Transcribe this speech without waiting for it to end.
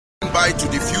by to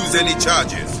defuse any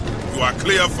charges. You are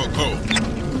clear for go.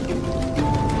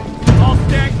 I'll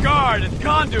stand guard and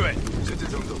conduit.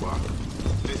 Citizens of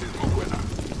Earth, this is Mokwena.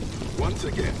 Once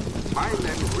again, my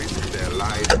men risk their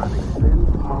lives and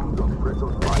extend tons of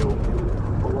precious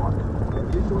biofuel. For what? A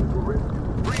mission to rescue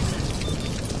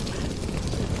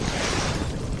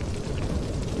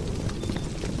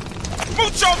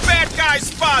Mucho bad guys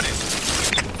spotted!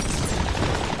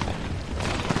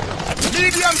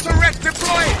 Medium turret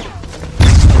deployed!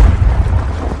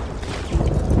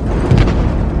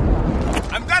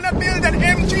 I'm gonna build an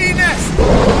MG nest!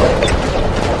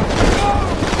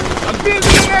 I'm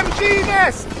building an MG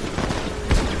nest!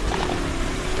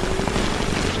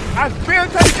 I've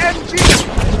built an MG!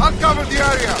 I'll cover the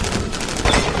area!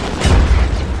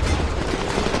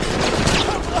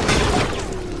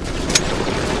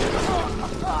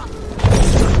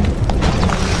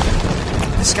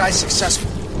 This guy's successful.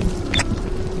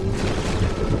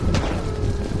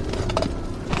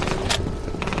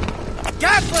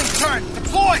 Gatling turret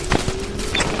deployed!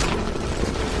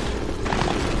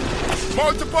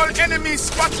 Multiple enemies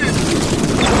spotted!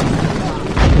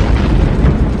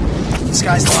 This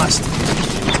guy's lost.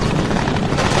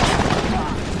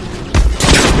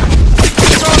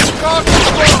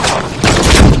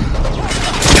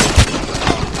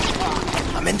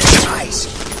 I'm in disguise.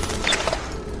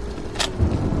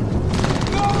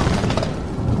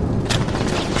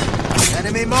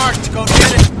 Enemy marked. Go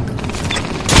get it.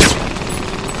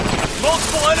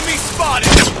 Multiple enemies spotted.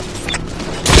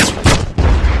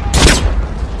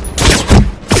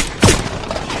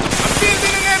 I'm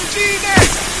building an MG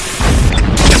nest!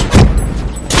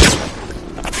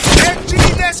 MG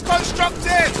nest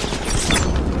constructed!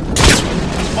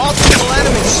 Multiple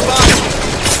enemies spotted.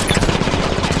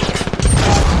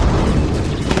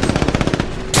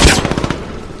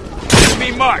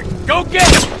 Enemy marked. Go get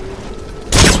him!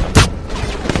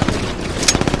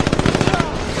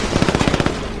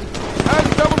 And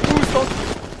double boost on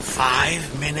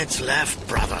 5 minutes left,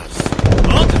 brothers.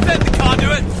 I'll defend the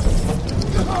conduit.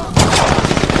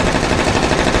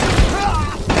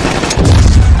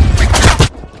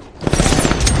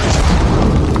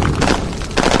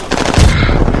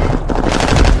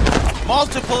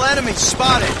 Multiple enemies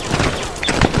spotted.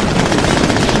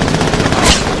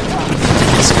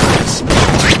 These guys.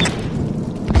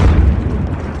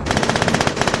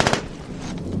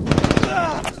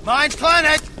 Mine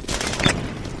planet.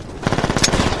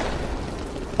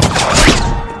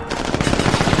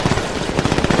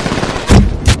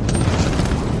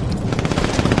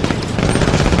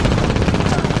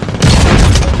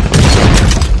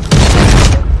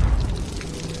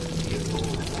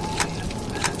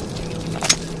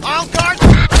 I'll guard.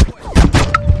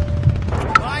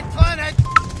 Mine planet.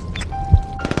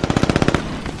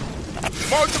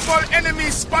 multiple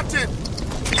enemies spotted!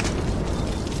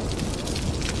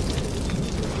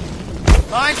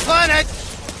 Mine planet.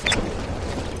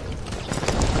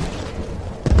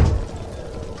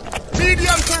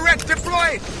 Medium turret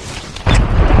deployed!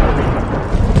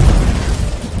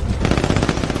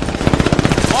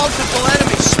 Multiple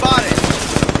enemies spotted.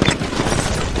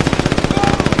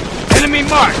 Enemy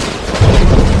marked!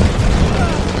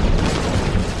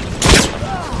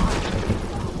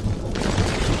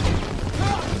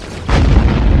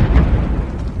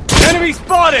 Enemy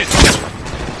spotted!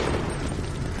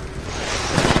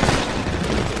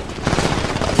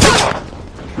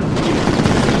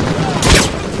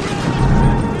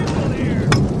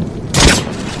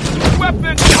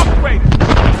 Weapon upgraded!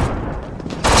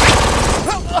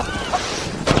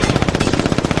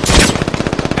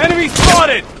 Enemy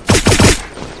spotted!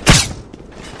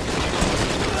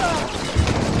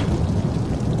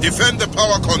 Defend the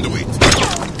power conduit!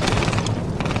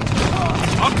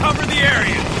 I'll cover the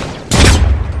area!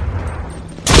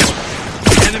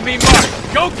 Enemy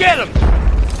marked! Go get him!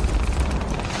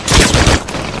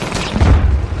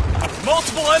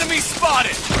 Multiple enemies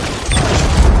spotted!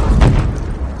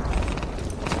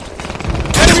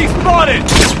 Enemy spotted!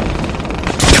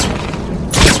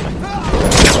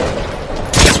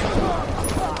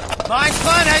 Mine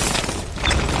planet.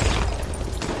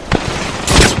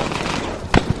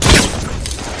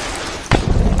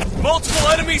 Multiple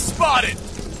enemies spotted!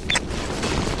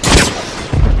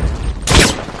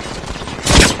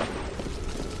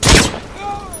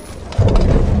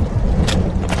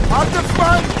 At the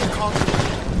front!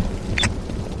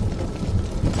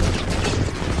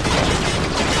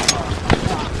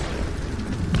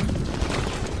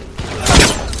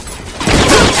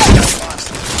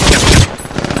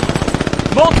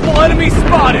 Multiple enemies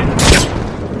spotted!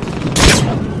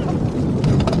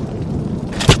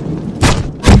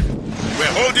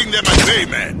 We're holding them at bay,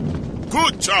 man.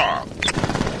 Good job.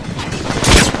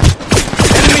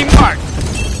 Enemy marked.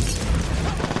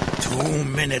 2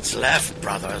 minutes left,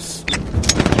 brothers.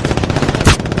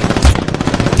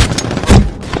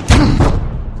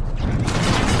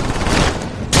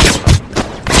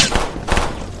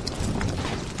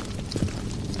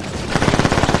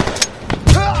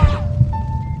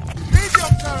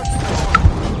 Medium turret.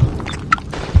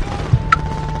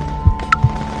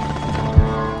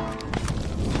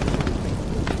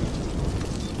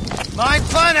 Mine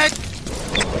planted!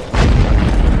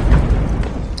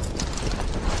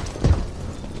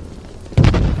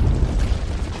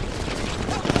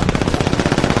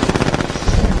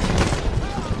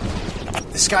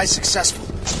 This guy's successful.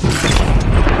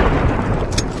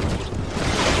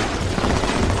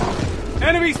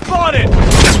 Enemy spotted.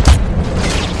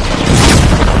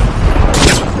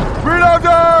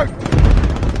 Reloading!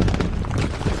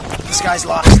 This guy's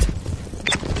lost.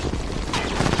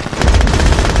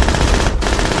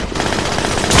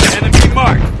 Enemy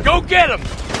marked. Go get him.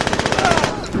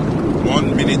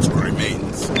 1 minute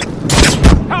remains.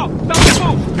 Help! Double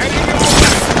boost! Heading your way!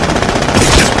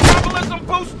 Metabolism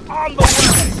boost on the way!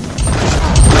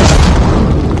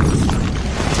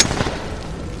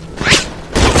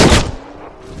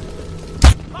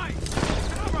 Lights!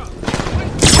 Cover!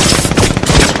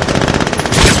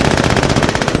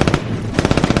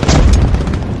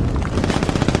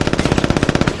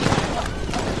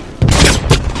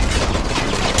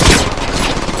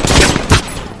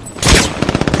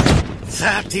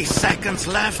 30 seconds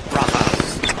left,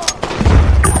 brothers.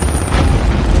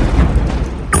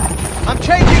 I'm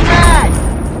changing mag!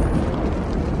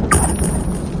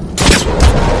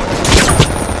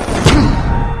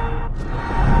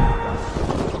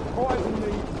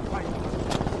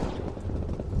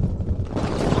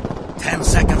 Ten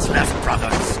seconds left,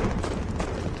 brothers.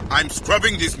 I'm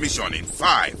scrubbing this mission in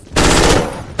 5.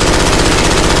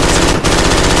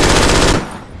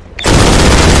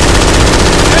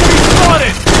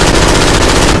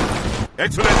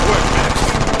 Excellent work, man.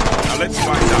 Now let's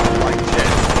find out why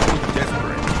Jen is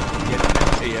desperate to get an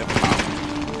AF out.